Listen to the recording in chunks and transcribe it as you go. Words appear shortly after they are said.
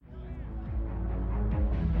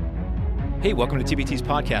Hey, welcome to TBT's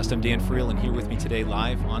podcast. I'm Dan Friel, and here with me today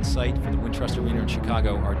live on site from the Wintrust Arena in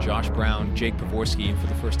Chicago are Josh Brown, Jake Pavorsky, and for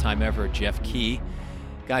the first time ever, Jeff Key.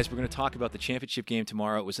 Guys, we're going to talk about the championship game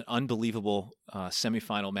tomorrow. It was an unbelievable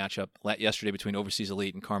semifinal matchup yesterday between Overseas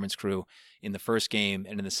Elite and Carmen's Crew in the first game,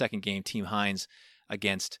 and in the second game, Team Hines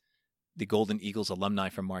against the Golden Eagles alumni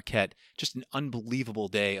from Marquette. Just an unbelievable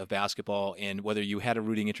day of basketball, and whether you had a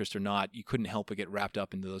rooting interest or not, you couldn't help but get wrapped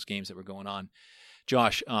up into those games that were going on.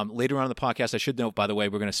 Josh, later on in the podcast, I should note, by the way,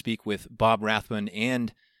 we're going to speak with Bob Rathman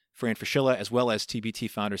and Fran Fraschilla, as well as TBT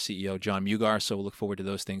founder CEO John Mugar, so we'll look forward to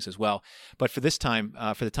those things as well. But for the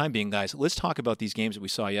time being, guys, let's talk about these games that we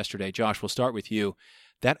saw yesterday. Josh, we'll start with you.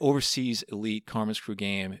 That Overseas Elite Carmen's Crew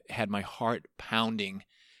game had my heart pounding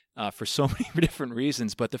for so many different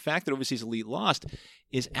reasons, but the fact that Overseas Elite lost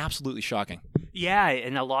is absolutely shocking. Yeah,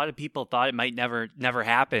 and a lot of people thought it might never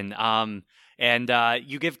happen. And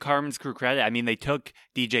you give Carmen's Crew credit. I mean, they took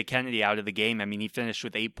DJ Kennedy out of the game. I mean, he finished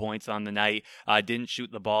with 8 points on the night, didn't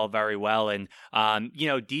shoot the ball very well. And,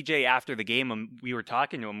 DJ, after the game, when we were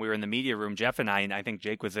talking to him, we were in the media room, Jeff and I think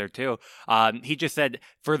Jake was there too. He just said,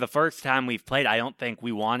 for the first time we've played, I don't think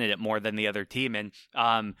we wanted it more than the other team.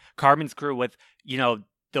 And Carmen's Crew with,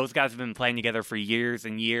 those guys have been playing together for years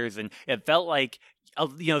and years. And it felt like,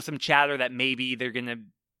 some chatter that maybe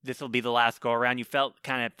this will be the last go around. You felt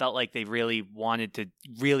like they really wanted to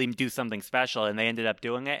really do something special, and they ended up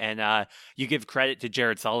doing it. And you give credit to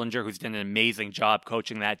Jared Sullinger, who's done an amazing job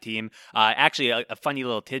coaching that team. Actually, a funny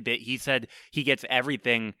little tidbit, he said he gets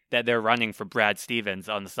everything that they're running for Brad Stevens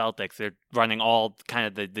on the Celtics. They're running all kind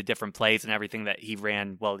of the different plays and everything that he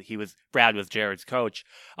ran. Well, Brad was Jared's coach.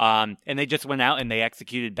 And they just went out and they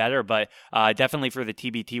executed better. But definitely for the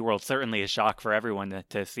TBT world, certainly a shock for everyone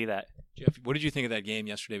to see that. Jeff, what did you think of that game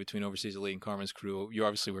yesterday between Overseas Elite and Carmen's Crew? You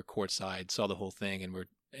obviously were courtside, saw the whole thing,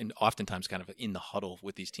 and oftentimes kind of in the huddle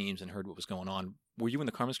with these teams and heard what was going on. Were you in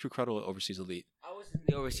the Carmen's Crew crowd or Overseas Elite? I was in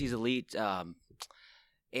the Overseas Elite,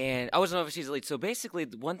 and I was in Overseas Elite. So basically,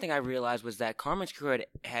 the one thing I realized was that Carmen's Crew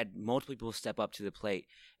had multiple people step up to the plate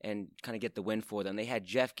and kind of get the win for them. They had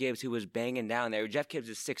Jeff Gibbs, who was banging down there. Jeff Gibbs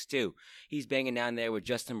is 6'2". He's banging down there with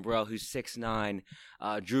Justin Burrell, who's 6'9",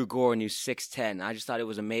 Drew Gordon, who's 6'10". I just thought it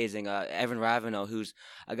was amazing. Evan Ravenel, who's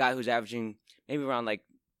a guy who's averaging maybe around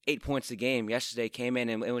 8 points a game, yesterday came in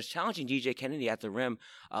and was challenging DJ Kennedy at the rim,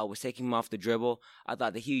 was taking him off the dribble. I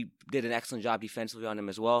thought that he did an excellent job defensively on him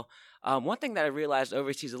as well. One thing that I realized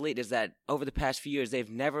Overseas Elite is that over the past few years, they've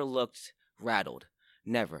never looked rattled.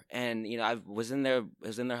 Never. And, I was in their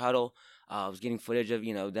huddle. I was getting footage of,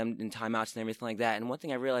 them in timeouts and everything like that. And one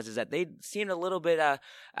thing I realized is that they seemed a little bit out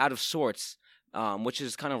of sorts, which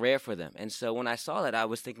is kind of rare for them. And so when I saw that, I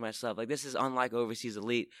was thinking to myself, this is unlike Overseas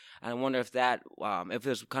Elite. And I wonder if if it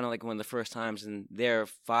was kind of like one of the first times in their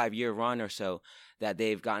 5-year run or so that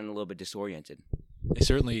they've gotten a little bit disoriented. They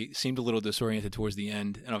certainly seemed a little disoriented towards the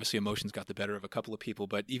end, and obviously emotions got the better of a couple of people.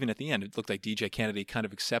 But even at the end, it looked like DJ Kennedy kind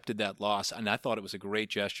of accepted that loss, and I thought it was a great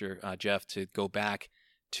gesture, Jeff, to go back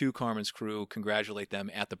to Carmen's Crew, congratulate them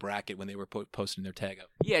at the bracket when they were posting their tag up.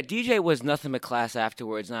 Yeah, DJ was nothing but class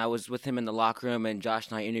afterwards, and I was with him in the locker room, and Josh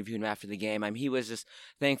and I interviewed him after the game. He was just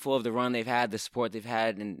thankful of the run they've had, the support they've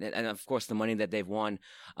had, and of course the money that they've won.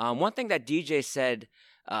 One thing that DJ said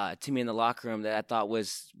to me in the locker room that I thought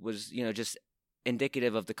was just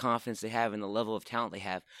indicative of the confidence they have and the level of talent they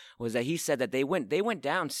have was that he said that they went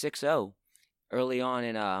down 6-0 early on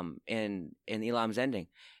in Elam's ending.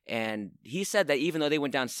 And he said that even though they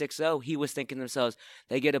went down 6-0, he was thinking to themselves,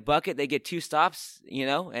 they get a bucket, they get 2 stops,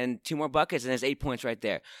 and 2 more buckets, and there's 8 points right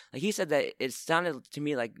there. He said that it sounded to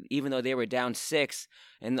me like even though they were down 6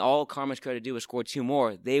 and all Carmen's Crew had to do was score 2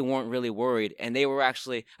 more, they weren't really worried. And they were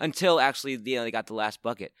until they got the last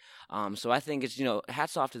bucket. So I think it's,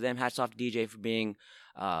 hats off to them, hats off to DJ for being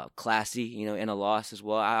classy, in a loss as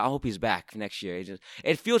well. I hope he's back next year.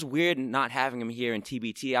 It feels weird not having him here in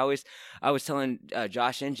TBT. I was telling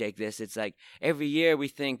Josh and Jake this. It's like every year we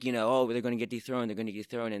think, they're going to get dethroned,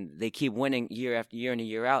 and they keep winning year after year and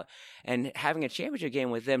year out. And having a championship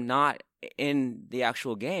game with them not in the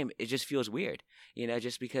actual game, it just feels weird,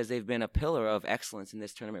 just because they've been a pillar of excellence in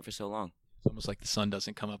this tournament for so long. It's almost like the sun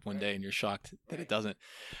doesn't come up one day and you're shocked that it doesn't.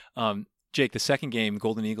 Jake, the second game,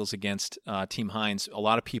 Golden Eagles against Team Hines, a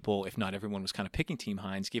lot of people, if not everyone, was kind of picking Team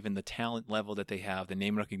Hines given the talent level that they have, the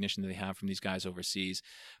name recognition that they have from these guys overseas.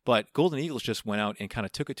 But Golden Eagles just went out and kind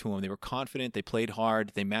of took it to them. They were confident. They played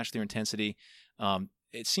hard. They matched their intensity.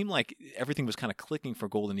 it seemed like everything was kind of clicking for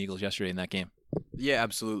Golden Eagles yesterday in that game. Yeah,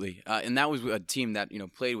 absolutely. And that was a team that,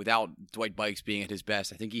 played without Dwight Bikes being at his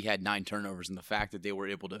best. I think he had 9 turnovers, and the fact that they were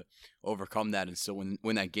able to overcome that and still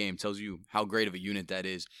win that game tells you how great of a unit that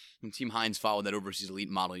is. And Team Hines followed that overseas elite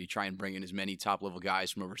model. You try and bring in as many top-level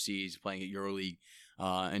guys from overseas playing at EuroLeague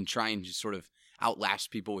and try and just sort of outlast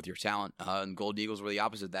people with your talent. And Golden Eagles were the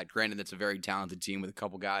opposite of that. Granted, that's a very talented team with a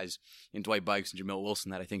couple guys in Dwight Bikes and Jamil Wilson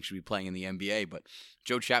that I think should be playing in the NBA. But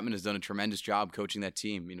Joe Chapman has done a tremendous job coaching that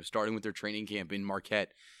team, starting with their training camp in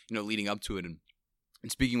Marquette, leading up to it. And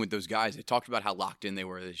speaking with those guys, they talked about how locked in they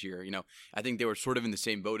were this year. I think they were sort of in the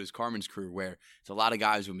same boat as Carmen's crew, where it's a lot of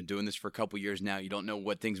guys who've been doing this for a couple years now. You don't know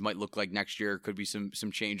what things might look like next year. Could be some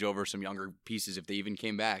changeover, some younger pieces if they even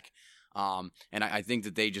came back. And I think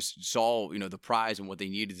that they just saw, the prize and what they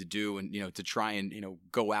needed to do and, to try and,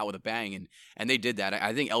 go out with a bang. And they did that.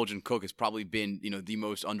 I think Elgin Cook has probably been, the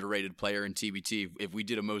most underrated player in TBT. If we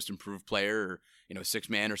did a most improved player or,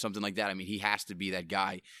 6-man or something like that, I mean, he has to be that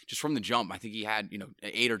guy. Just from the jump, I think he had,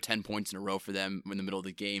 8 or 10 points in a row for them in the middle of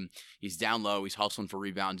the game. He's down low. He's hustling for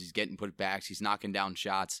rebounds. He's getting putbacks. He's knocking down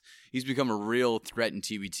shots. He's become a real threat in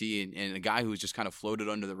TBT and a guy who's just kind of floated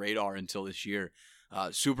under the radar until this year.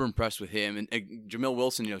 Super impressed with him. And Jamil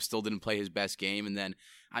Wilson, still didn't play his best game. And then,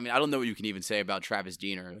 I mean, I don't know what you can even say about Travis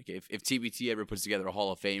Diener. Like if TBT ever puts together a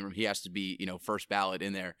Hall of Fame, he has to be, first ballot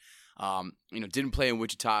in there. Didn't play in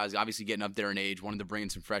Wichita. Is obviously getting up there in age. Wanted to bring in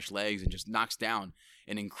some fresh legs and just knocks down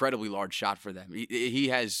an incredibly large shot for them. He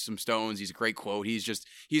has some stones. He's a great quote. He's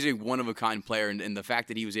a one-of-a-kind player. And the fact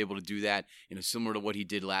that he was able to do that, similar to what he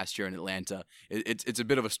did last year in Atlanta, it's a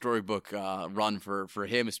bit of a storybook run for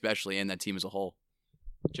him especially and that team as a whole.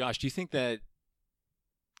 Josh, do you think that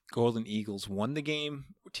Golden Eagles won the game?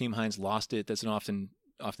 Team Hines lost it. That's an often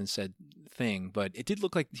said thing, but it did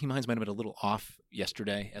look like Team Hines might have been a little off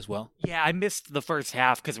yesterday as well. Yeah, I missed the first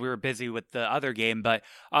half because we were busy with the other game, but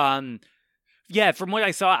yeah, from what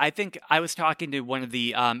I saw, I think I was talking to one of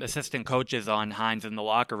the assistant coaches on Hines in the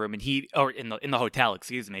locker room, and in the hotel,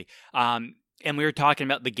 excuse me. And we were talking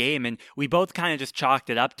about the game, and we both kind of just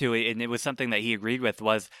chalked it up to it, and it was something that he agreed with,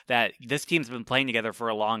 was that this team's been playing together for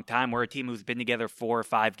a long time. We're a team who's been together 4 or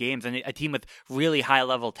 5 games, and a team with really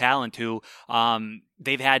high-level talent who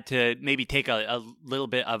they've had to maybe take a little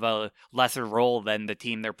bit of a lesser role than the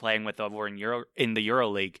team they're playing with over in the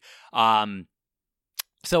EuroLeague.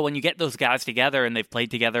 So when you get those guys together and they've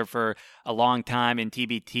played together for a long time in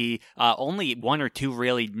TBT, only 1 or 2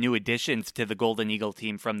 really new additions to the Golden Eagle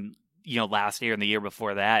team from last year and the year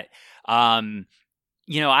before that. I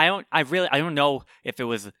don't know if it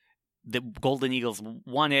was the Golden Eagles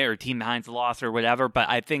won it or Team Hines lost or whatever, but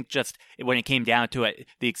I think just when it came down to it,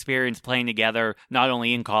 the experience playing together, not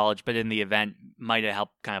only in college, but in the event might have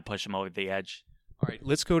helped kind of push them over the edge. All right,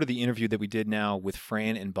 let's go to the interview that we did now with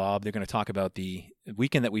Fran and Bob. They're going to talk about the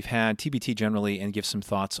weekend that we've had, TBT generally, and give some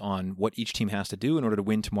thoughts on what each team has to do in order to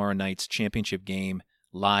win tomorrow night's championship game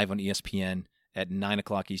live on ESPN at 9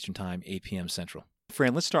 o'clock Eastern Time, 8 p.m. Central.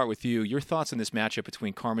 Fran, let's start with you. Your thoughts on this matchup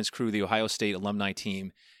between Carmen's crew, the Ohio State alumni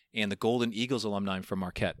team, and the Golden Eagles alumni from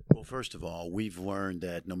Marquette. Well, first of all, we've learned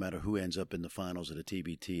that no matter who ends up in the finals of the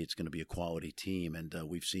TBT, it's going to be a quality team, and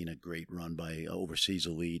we've seen a great run by overseas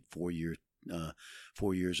elite 4 years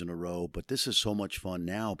in a row. But this is so much fun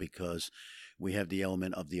now because we have the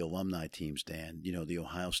element of the alumni teams, Dan. The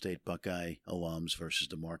Ohio State Buckeye alums versus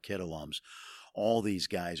the Marquette alums. All these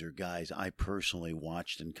guys are guys I personally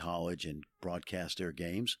watched in college and broadcast their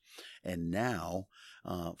games. And now,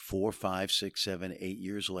 4, 5, 6, 7, 8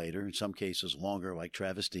 years later, in some cases longer, like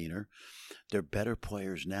Travis Diener, they're better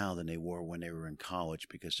players now than they were when they were in college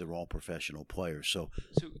because they're all professional players. So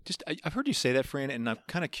I've heard you say that, Fran, and I'm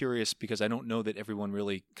kind of curious because I don't know that everyone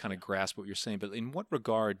really kind of grasps what you're saying. But in what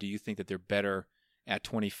regard do you think that they're better at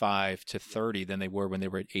 25 to 30 than they were when they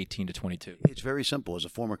were at 18 to 22? It's very simple. As a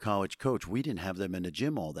former college coach, we didn't have them in the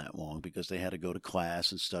gym all that long because they had to go to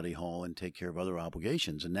class and study hall and take care of other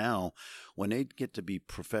obligations. And now when they get to be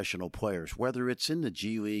professional players, whether it's in the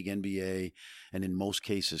G League, NBA, and in most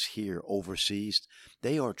cases here overseas,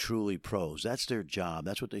 they are truly pros. That's their job.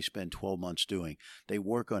 That's what they spend 12 months doing. They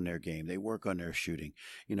work on their game. They work on their shooting.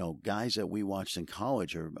 Guys that we watched in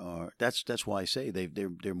college are that's why I say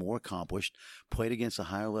they're more accomplished, played against a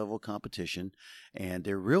higher level competition, and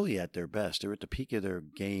they're really at their best. They're at the peak of their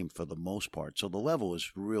game for the most part. So the level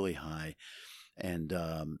is really high. And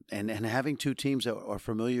having 2 teams that are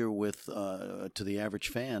familiar with to the average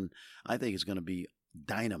fan, I think is going to be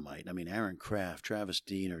dynamite. I mean, Aaron Craft, Travis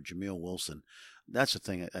Diener, Jamil Wilson. That's the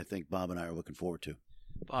thing I think Bob and I are looking forward to.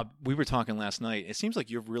 Bob, we were talking last night. It seems like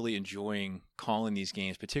you're really enjoying calling these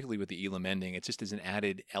games, particularly with the Elam ending. It just is an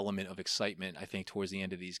added element of excitement, I think, towards the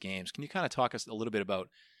end of these games. Can you kind of talk us a little bit about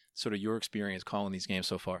sort of your experience calling these games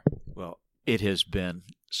so far? Well, it has been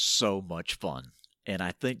so much fun. And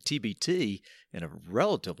I think TBT, in a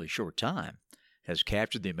relatively short time, has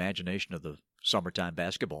captured the imagination of the summertime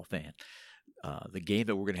basketball fan. The game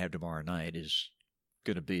that we're going to have tomorrow night is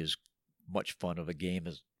going to be as much fun of a game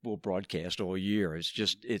as we'll broadcast all year. It's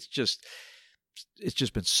just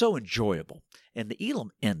been so enjoyable. And the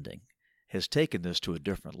Elam ending has taken this to a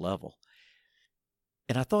different level.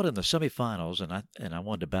 And I thought in the semifinals, and I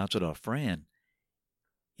wanted to bounce it off Fran,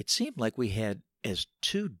 it seemed like we had as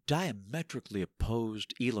two diametrically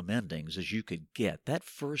opposed Elam endings as you could get. That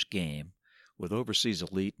first game with Overseas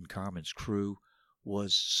Elite and Carmen's Crew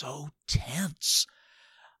was so tense.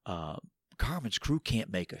 Carmen's Crew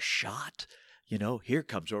can't make a shot. You know, here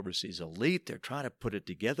comes Overseas Elite. They're trying to put it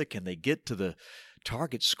together. Can they get to the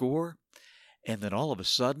target score? And then all of a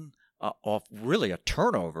sudden, off really a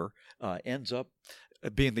turnover, ends up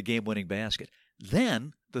being the game-winning basket.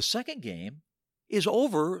 Then the second game is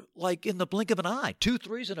over like in the blink of an eye. 2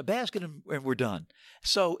 threes in a basket and we're done.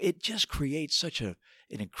 So it just creates such an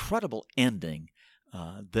incredible ending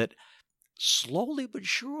that slowly but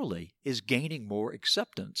surely is gaining more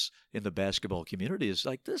acceptance in the basketball community. It's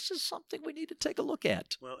like, this is something we need to take a look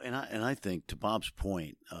at. Well, and I think, to Bob's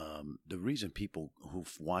point, the reason people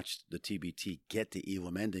who've watched the TBT get the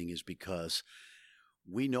Elam ending is because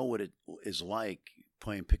we know what it is like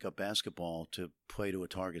playing pickup basketball to play to a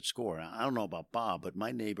target score. I don't know about Bob, but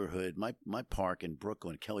my neighborhood, my park in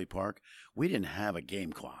Brooklyn, Kelly Park, we didn't have a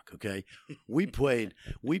game clock, okay? We played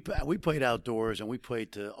outdoors, and we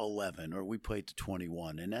played to 11 or we played to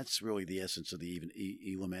 21, and that's really the essence of the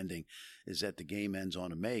Elam ending, is that the game ends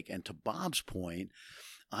on a make. And to Bob's point,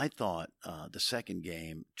 I thought the second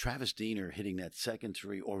game, Travis Diener hitting that second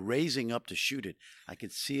three or raising up to shoot it, I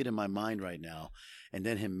could see it in my mind right now, and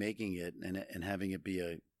then him making it and having it be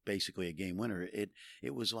basically a game winner.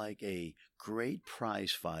 It was like a great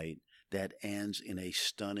prize fight that ends in a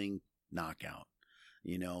stunning knockout,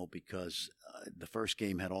 you know, because the first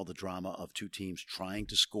game had all the drama of two teams trying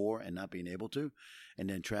to score and not being able to, and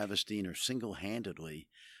then Travis Diener single-handedly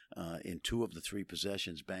in 2 of the 3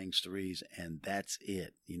 possessions bangs threes, and that's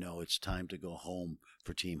it. You know, it's time to go home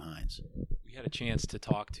for Team Hines. I had a chance to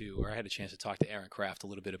talk to Aaron Kraft a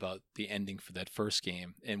little bit about the ending for that first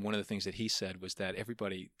game. And one of the things that he said was that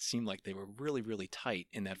everybody seemed like they were really, really tight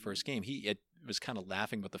in that first game. He was kind of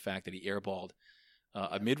laughing about the fact that he airballed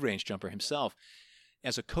a mid-range jumper himself.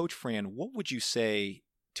 As a coach, Fran, what would you say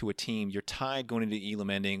to a team? You're tied going into the Elam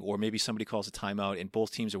ending, or maybe somebody calls a timeout and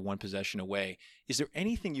both teams are 1 possession away. Is there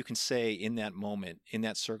anything you can say in that moment, in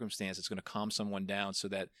that circumstance, that's going to calm someone down so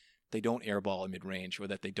that they don't airball a mid-range, or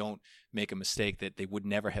that they don't make a mistake that they would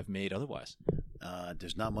never have made otherwise?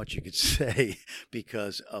 There's not much you could say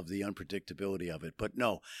because of the unpredictability of it. But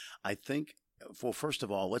no, I think, well, first of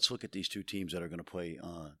all, let's look at these 2 teams that are going to play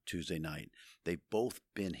Tuesday night. They've both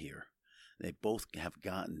been here. They both have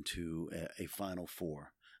gotten to a Final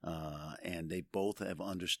Four, and they both have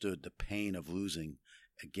understood the pain of losing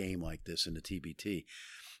a game like this in the TBT.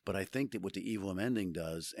 But I think that what the Elam ending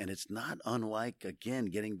does, and it's not unlike, again,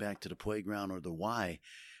 getting back to the playground or the Y,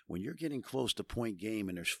 when you're getting close to point game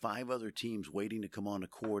and there's 5 other teams waiting to come on the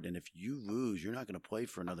court, and if you lose, you're not going to play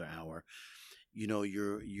for another hour. You know,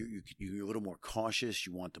 you're a little more cautious.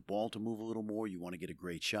 You want the ball to move a little more. You want to get a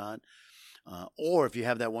great shot. Or if you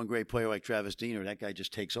have that one great player like Travis Diener, that guy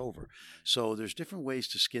just takes over. So there's different ways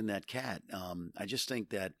to skin that cat. I just think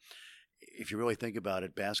that if you really think about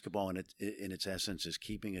it, basketball in its essence is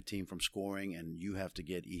keeping a team from scoring, and you have to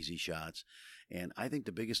get easy shots. And I think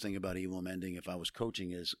the biggest thing about Elam ending, if I was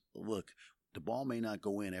coaching, is, look, the ball may not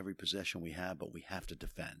go in every possession we have, but we have to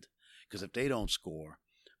defend. Because if they don't score,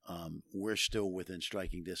 we're still within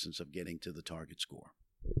striking distance of getting to the target score.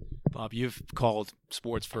 Bob, you've called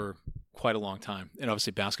sports for quite a long time, and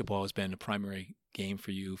obviously basketball has been a primary game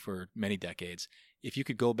for you for many decades. If you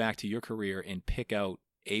could go back to your career and pick out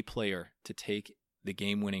a player to take the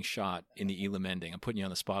game-winning shot in the Elam ending, I'm putting you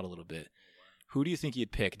on the spot a little bit, who do you think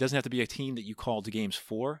you'd pick? It doesn't have to be a team that you called the games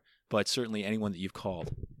for, but certainly anyone that you've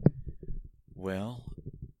called. Well,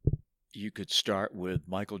 you could start with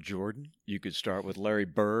Michael Jordan. You could start with Larry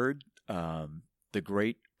Bird, the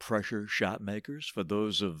great pressure shot makers. For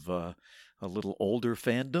those of a little older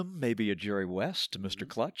fandom, maybe a Jerry West, Mr.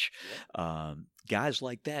 Clutch. Guys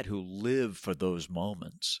like that who live for those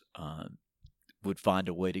moments would find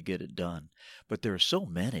a way to get it done. But there are so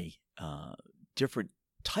many different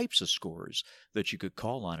types of scores that you could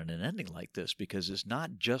call on in an ending like this, because it's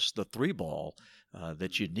not just the three ball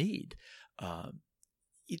that you need.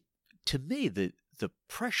 To me, the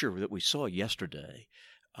pressure that we saw yesterday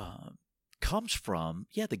comes from,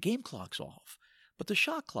 the game clock's off, but the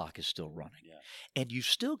shot clock is still running. Yeah. And you've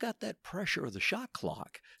still got that pressure of the shot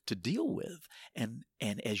clock to deal with. And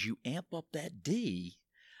as you amp up that D,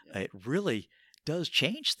 it really does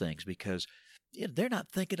change things, because they're not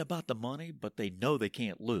thinking about the money, but they know they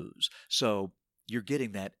can't lose. So you're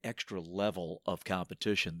getting that extra level of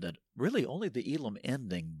competition that really only the Elam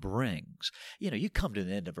ending brings. You come to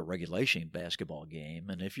the end of a regulation basketball game,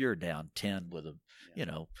 and if you're down 10 with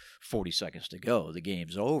 40 seconds to go, the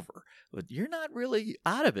game's over. But you're not really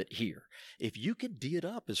out of it here. If you can D it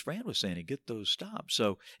up, as Fran was saying, and get those stops.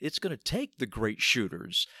 So it's going to take the great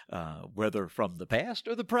shooters, whether from the past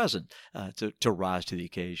or the present, to rise to the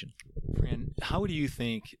occasion. Fran, how do you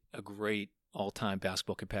think a great all-time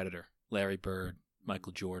basketball competitor, Larry Bird,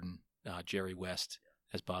 Michael Jordan, Jerry West,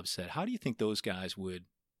 as Bob said, how do you think those guys would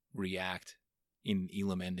react in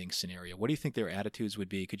Elam ending scenario? What do you think their attitudes would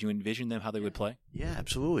be? Could you envision them how they would play? Yeah,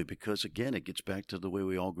 absolutely. Because again, it gets back to the way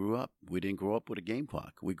we all grew up. We didn't grow up with a game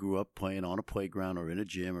clock. We grew up playing on a playground or in a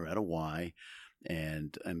gym or at a Y,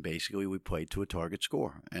 and basically we played to a target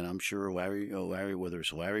score. And I'm sure Larry, whether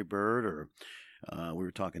it's Larry Bird or we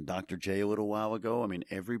were talking Dr. J a little while ago. I mean,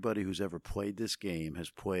 everybody who's ever played this game has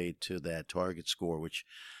played to that target score, which,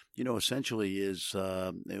 essentially is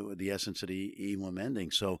the essence of the Elam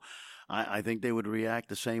ending. So I think they would react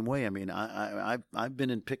the same way. I mean, I've been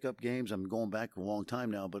in pickup games. I'm going back a long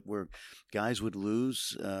time now, but where guys would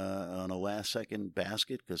lose on a last-second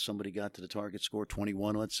basket because somebody got to the target score,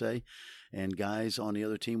 21, let's say, and guys on the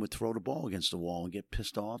other team would throw the ball against the wall and get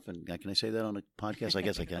pissed off. And can I say that on a podcast? I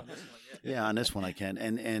guess I can. Yeah, on this one I can.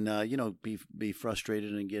 And be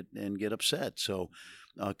frustrated and get upset. So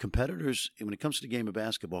competitors, when it comes to the game of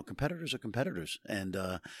basketball, competitors are competitors. And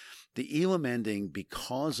the Elam ending,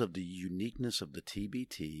 because of the uniqueness of the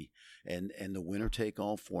TBT and the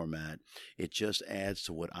winner-take-all format, it just adds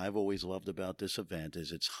to what I've always loved about this event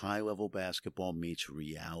is it's high-level basketball meets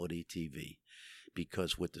reality TV.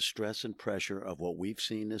 Because with the stress and pressure of what we've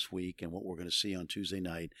seen this week and what we're going to see on Tuesday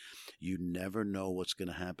night, you never know what's going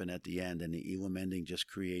to happen at the end. And the Elam ending just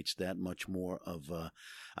creates that much more of,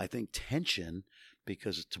 I think, tension.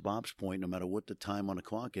 Because to Bob's point, no matter what the time on the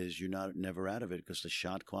clock is, you're never out of it because the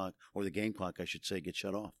shot clock, or the game clock, I should say, gets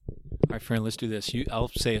shut off. All right, friend, let's do this. I'll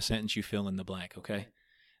say a sentence, you fill in the blank, okay?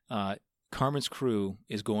 Carmen's Crew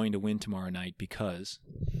is going to win tomorrow night because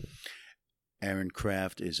Aaron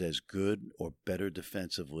Craft is as good or better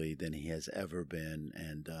defensively than he has ever been.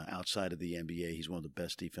 And outside of the NBA, he's one of the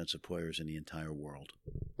best defensive players in the entire world.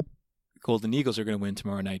 Golden Eagles are going to win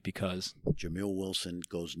tomorrow night because Jamil Wilson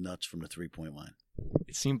goes nuts from the three-point line.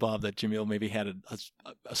 It seemed, Bob, that Jamil maybe had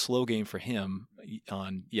a slow game for him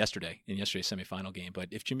in yesterday's semifinal game. But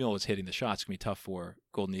if Jamil was hitting the shots, it's going to be tough for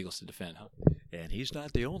Golden Eagles to defend, huh? And he's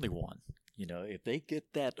not the only one. If they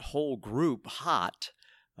get that whole group hot,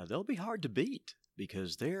 they'll be hard to beat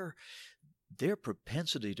because their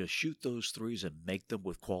propensity to shoot those threes and make them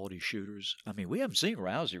with quality shooters. I mean, we haven't seen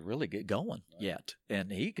Rousey really get going yet,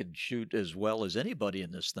 and he can shoot as well as anybody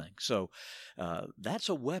in this thing. So that's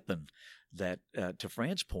a weapon that, to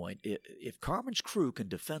Fran's point, if Carmen's Crew can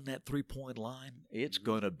defend that three-point line, it's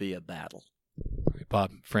going to be a battle. All right,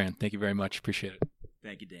 Bob, Fran, thank you very much. Appreciate it.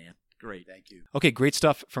 Thank you, Dan. Great. Thank you. Okay, great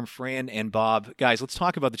stuff from Fran and Bob. Guys, let's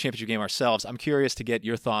talk about the championship game ourselves. I'm curious to get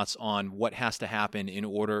your thoughts on what has to happen in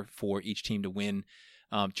order for each team to win.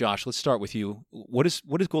 Josh, let's start with you. What does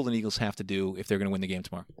Golden Eagles have to do if they're going to win the game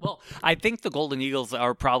tomorrow? Well, I think the Golden Eagles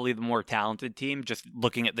are probably the more talented team, just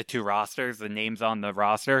looking at the two rosters, the names on the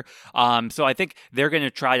roster. So I think they're going to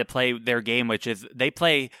try to play their game, which is they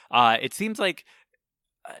play. It seems like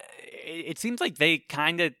they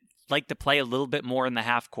kind of like to play a little bit more in the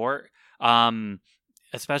half court.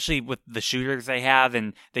 Especially with the shooters they have,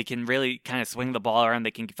 and they can really kind of swing the ball around.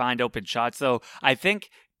 They can find open shots. So I think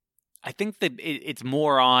that it's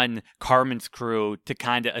more on Carmen's Crew to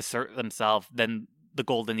kind of assert themselves than the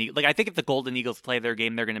Golden Eagles. Like, I think if the Golden Eagles play their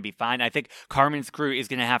game, they're going to be fine. I think Carmen's Crew is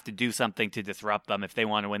going to have to do something to disrupt them if they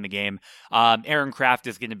want to win the game. Aaron Craft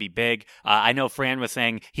is going to be big. I know Fran was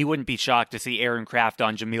saying he wouldn't be shocked to see Aaron Craft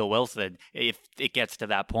on Jamil Wilson if it gets to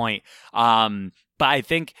that point. But I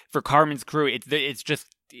think for Carmen's Crew, it's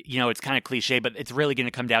just, it's kind of cliche, but it's really going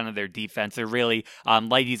to come down to their defense. They're really,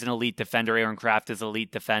 Lighty's an elite defender. Aaron Craft is an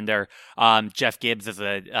elite defender. Jeff Gibbs is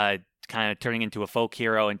a kind of turning into a folk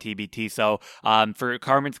hero in TBT. So for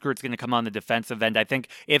Carmen's Crew, it's going to come on the defensive end. I think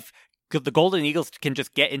if the Golden Eagles can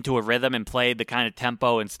just get into a rhythm and play the kind of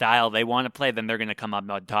tempo and style they want to play, then they're going to come up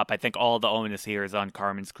on top. I think all the onus here is on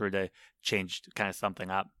Carmen's crew to change kind of something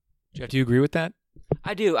up. Jeff, do you agree with that?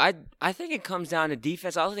 I do. I think it comes down to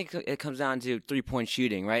defense. I also think it comes down to 3-point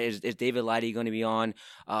shooting, right? Is David Lighty going to be on?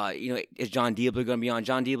 Is John Diebler going to be on?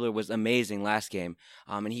 John Diebler was amazing last game,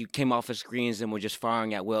 and he came off of screens and was just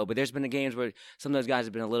firing at will. But there's been the games where some of those guys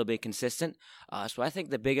have been a little bit consistent. So I think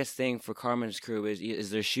the biggest thing for Carmen's crew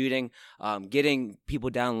is their shooting, getting people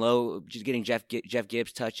down low, just getting Jeff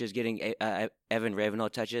Gibbs touches, getting Evan Ravenel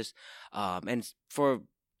touches. And for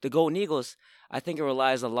the Golden Eagles, I think it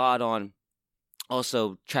relies a lot on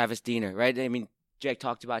also Travis Diener, right? I mean, Jake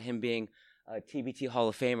talked about him being a TBT Hall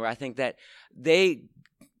of Famer. I think that they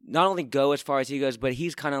not only go as far as he goes, but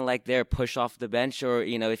he's kind of like their push off the bench, or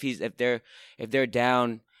if they're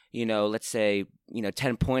down, let's say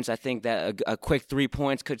 10 points. I think that a quick 3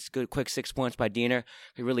 points, quick 6 points by Diener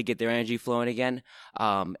could really get their energy flowing again.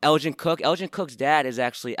 Elgin Cook's dad is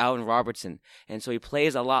actually Alton Robertson, and so he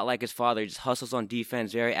plays a lot like his father. He just hustles on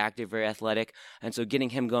defense, very active, very athletic, and so getting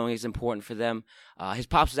him going is important for them. His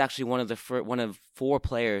pops is actually one of 4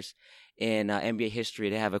 players in NBA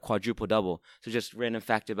history to have a quadruple double. So just random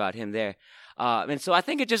fact about him there. And so I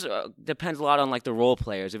think it just depends a lot on like the role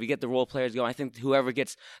players. If you get the role players going, I think whoever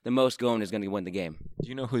gets the most going is going to win the game. Do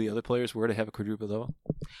you know who the other players were to have a quadruple double?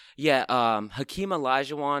 Yeah, Hakeem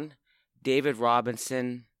Olajuwon, David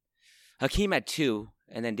Robinson. Hakeem had 2,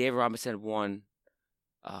 and then David Robinson had 1.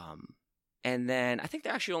 And then I think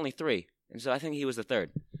there are actually only 3. And so I think he was the 3rd.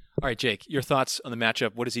 All right, Jake, your thoughts on the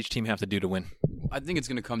matchup. What does each team have to do to win? I think it's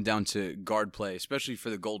going to come down to guard play, especially for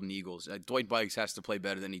the Golden Eagles. Dwight Buycks has to play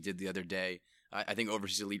better than he did the other day. I think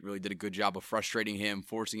Overseas Elite really did a good job of frustrating him,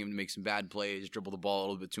 forcing him to make some bad plays, dribble the ball a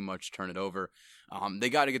little bit too much, turn it over. They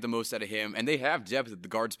got to get the most out of him, and they have depth at the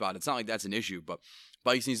guard spot. It's not like that's an issue, but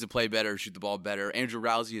Buycks needs to play better, shoot the ball better. Andrew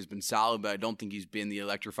Rousey has been solid, but I don't think he's been the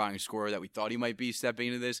electrifying scorer that we thought he might be stepping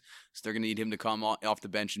into this. So they're going to need him to come off the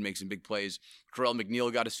bench and make some big plays. Terrell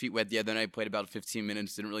McNeil got his feet wet the other night, played about 15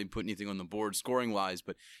 minutes, didn't really put anything on the board scoring-wise,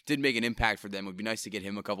 but did make an impact for them. It would be nice to get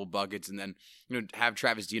him a couple buckets and then have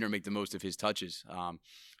Travis Diener make the most of his touches. I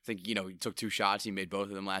think, he took 2 shots. He made both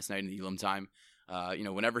of them last night in the Elam time.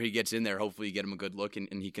 Whenever he gets in there, hopefully you get him a good look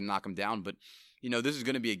and he can knock him down. But, this is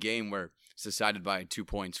going to be a game where it's decided by 2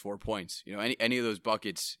 points, 4 points. Any of those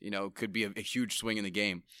buckets, could be a huge swing in the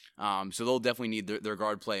game. So they'll definitely need their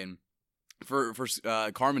guard play. And for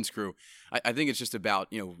Carmen's crew, I think it's just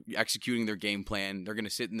about, executing their game plan. They're going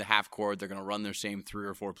to sit in the half court. They're going to run their same 3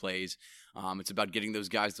 or 4 plays. It's about getting those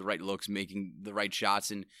guys the right looks, making the right shots.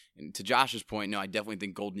 And to Josh's point, I definitely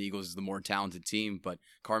think Golden Eagles is the more talented team, but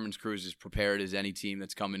Carmen's crew is as prepared as any team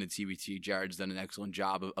that's come into TBT. Jared's done an excellent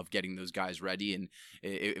job of getting those guys ready. And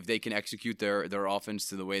if they can execute their offense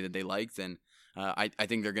to the way that they like, then I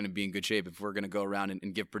think they're going to be in good shape. If we're going to go around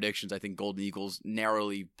and give predictions, I think Golden Eagles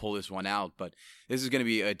narrowly pull this one out. But this is going to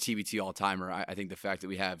be a TBT all-timer. I think the fact that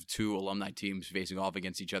we have 2 alumni teams facing off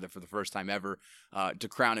against each other for the first time ever to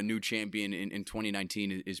crown a new champion in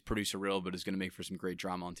 2019 is pretty surreal, but it's going to make for some great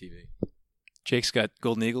drama on TV. Jake's got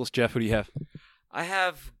Golden Eagles. Jeff, who do you have? I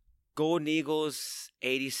have Golden Eagles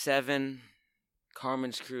 87,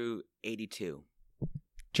 Carmen's crew 82.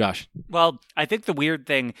 Josh. Well, I think the weird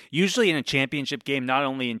thing, usually in a championship game, not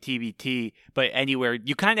only in TBT, but anywhere,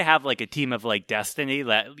 you kind of have like a team of like destiny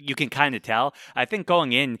that you can kind of tell. I think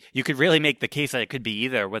going in, you could really make the case that it could be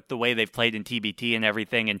either with the way they've played in TBT and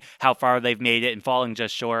everything and how far they've made it and falling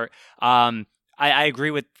just short. I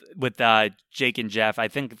agree with Jake and Jeff. I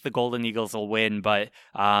think the Golden Eagles will win, but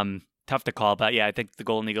tough to call. But yeah, I think the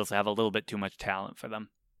Golden Eagles have a little bit too much talent for them.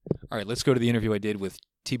 All right, let's go to the interview I did with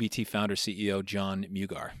TBT founder CEO John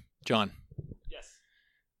Mugar. John. Yes.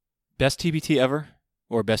 Best TBT ever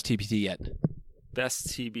or best TBT yet? Best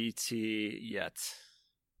TBT yet.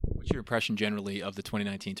 What's your impression generally of the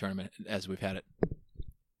 2019 tournament as we've had it?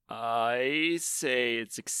 I say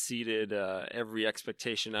it's exceeded every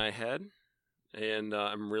expectation I had, and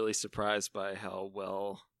I'm really surprised by how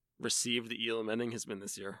well received the Elam ending has been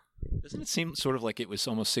this year. Doesn't it seem sort of like it was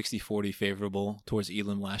almost 60-40 favorable towards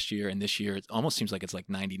Elam last year, and this year it almost seems like it's like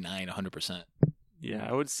 99, 100%? Yeah,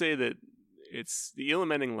 I would say that the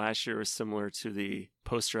Elam ending last year was similar to the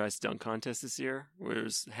posterized dunk contest this year, where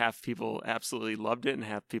half people absolutely loved it and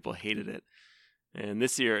half people hated it. And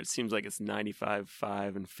this year it seems like it's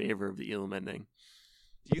 95-5 in favor of the Elam ending.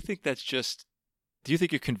 Do you think that's just... Do you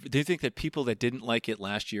think that people that didn't like it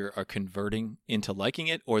last year are converting into liking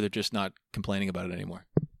it, or they're just not complaining about it anymore?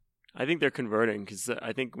 I think they're converting because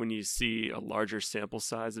I think when you see a larger sample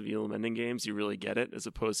size of Elam Ending games, you really get it, as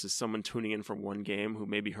opposed to someone tuning in from one game who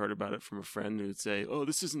maybe heard about it from a friend who would say, "Oh,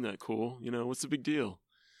 this isn't that cool. What's the big deal?"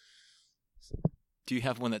 Do you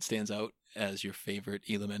have one that stands out as your favorite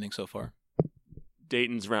Elam Ending so far?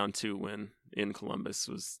 Dayton's round 2 win in Columbus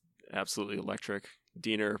was absolutely electric.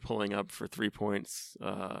 Diener pulling up for 3 points.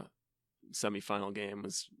 Semifinal game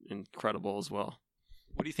was incredible as well.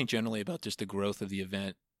 What do you think generally about just the growth of the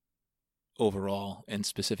event overall, and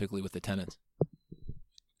specifically with attendance?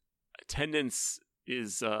 Attendance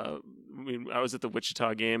is, I was at the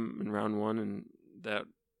Wichita game in round 1, and that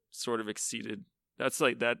sort of exceeded.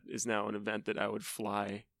 That is now an event that I would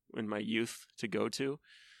fly in my youth to go to.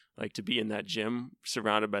 Like, to be in that gym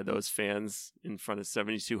surrounded by those fans in front of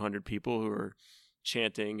 7,200 people who are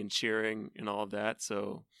chanting and cheering and all of that.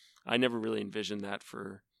 So I never really envisioned that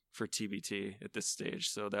for TBT at this stage.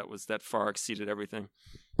 So that far exceeded everything.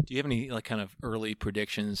 Do you have any kind of early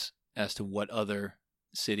predictions as to what other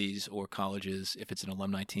cities or colleges, if it's an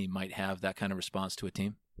alumni team, might have that kind of response to a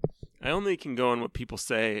team? I only can go on what people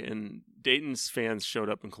say, and Dayton's fans showed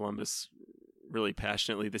up in Columbus really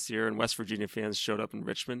passionately this year, and West Virginia fans showed up in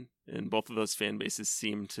Richmond, and both of those fan bases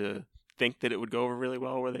seem to think that it would go over really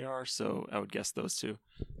well where they are, so I would guess those two.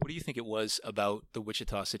 What do you think it was about the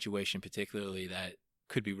Wichita situation particularly that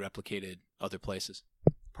could be replicated other places?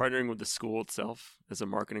 Partnering with the school itself as a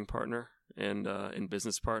marketing partner and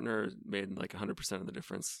business partner made like 100% of the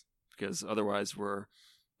difference, because otherwise we're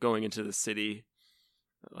going into the city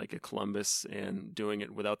like a Columbus and doing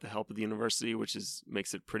it without the help of the university, which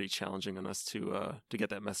makes it pretty challenging on us to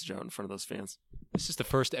get that message out in front of those fans. This is the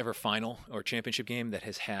first ever final or championship game that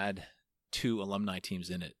has had 2 alumni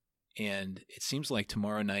teams in it. And it seems like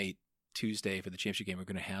tomorrow night, Tuesday, for the championship game, we're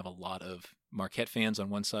going to have a lot of Marquette fans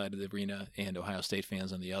on one side of the arena and Ohio State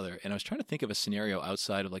fans on the other. And I was trying to think of a scenario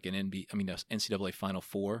outside of like an NCAA Final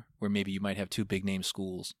Four where maybe you might have 2 big name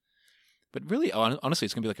schools. But really, honestly,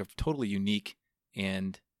 it's going to be like a totally unique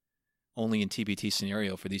and only in TBT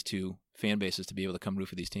scenario for these 2 fan bases to be able to come root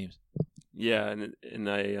for these teams. Yeah, and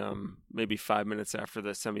I maybe 5 minutes after the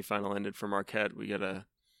semifinal ended for Marquette, we get an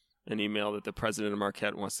email that the president of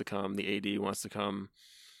Marquette wants to come, the AD wants to come.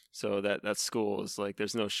 So that school is like,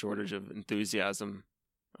 there's no shortage of enthusiasm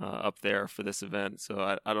up there for this event.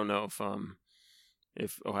 So I don't know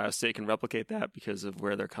if Ohio State can replicate that because of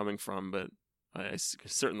where they're coming from, but I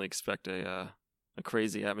certainly expect a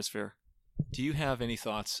crazy atmosphere. Do you have any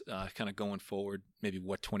thoughts kind of going forward, maybe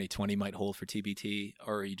what 2020 might hold for TBT,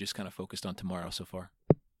 or are you just kind of focused on tomorrow so far?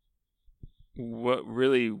 What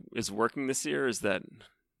really is working this year is that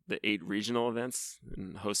the 8 regional events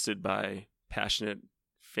and hosted by passionate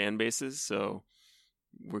fan bases. So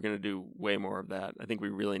we're going to do way more of that. I think we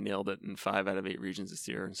really nailed it in 5 out of 8 regions this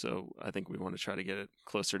year. And so I think we want to try to get it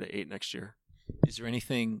closer to 8 next year. Is there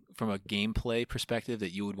anything from a gameplay perspective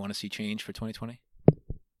that you would want to see change for 2020?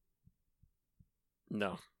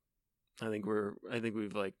 No, I think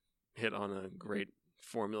we've like hit on a great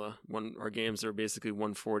formula. Our games are basically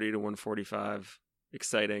 140 to 145,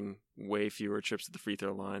 exciting, way fewer trips to the free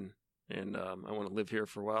throw line, and I want to live here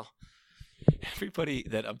for a while. Everybody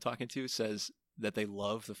that I'm talking to says that they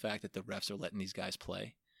love the fact that the refs are letting these guys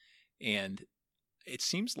play, and it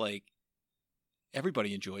seems like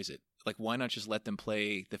everybody enjoys it. Like, why not just let them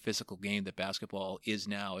play the physical game that basketball is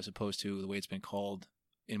now, as opposed to the way it's been called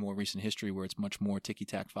in more recent history, where it's much more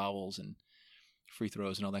ticky-tack fouls and free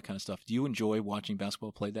throws and all that kind of stuff. Do you enjoy watching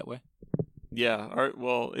basketball played that way? Yeah.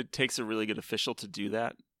 Well, it takes a really good official to do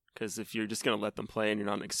that, because if you're just going to let them play and you're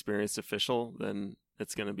not an experienced official, then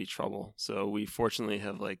it's going to be trouble. So we fortunately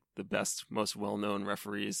have like the best, most well-known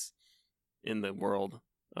referees in the world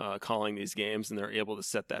calling these games, and they're able to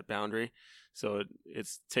set that boundary. So it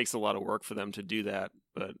takes a lot of work for them to do that,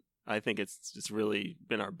 but I think it's really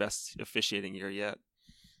been our best officiating year yet.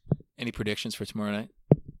 Any predictions for tomorrow night?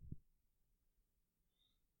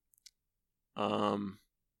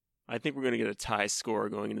 I think we're going to get a tie score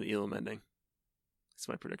going into the Elam Ending. That's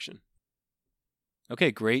my prediction.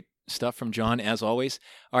 Okay, great stuff from John, as always.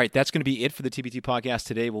 All right, that's going to be it for the TBT podcast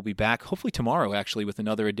today. We'll be back hopefully tomorrow, actually, with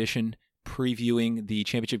another edition previewing the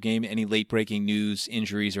championship game, any late-breaking news,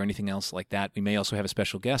 injuries, or anything else like that. We may also have a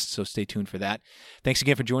special guest, so stay tuned for that. Thanks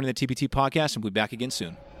again for joining the TBT podcast, and we'll be back again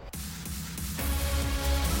soon.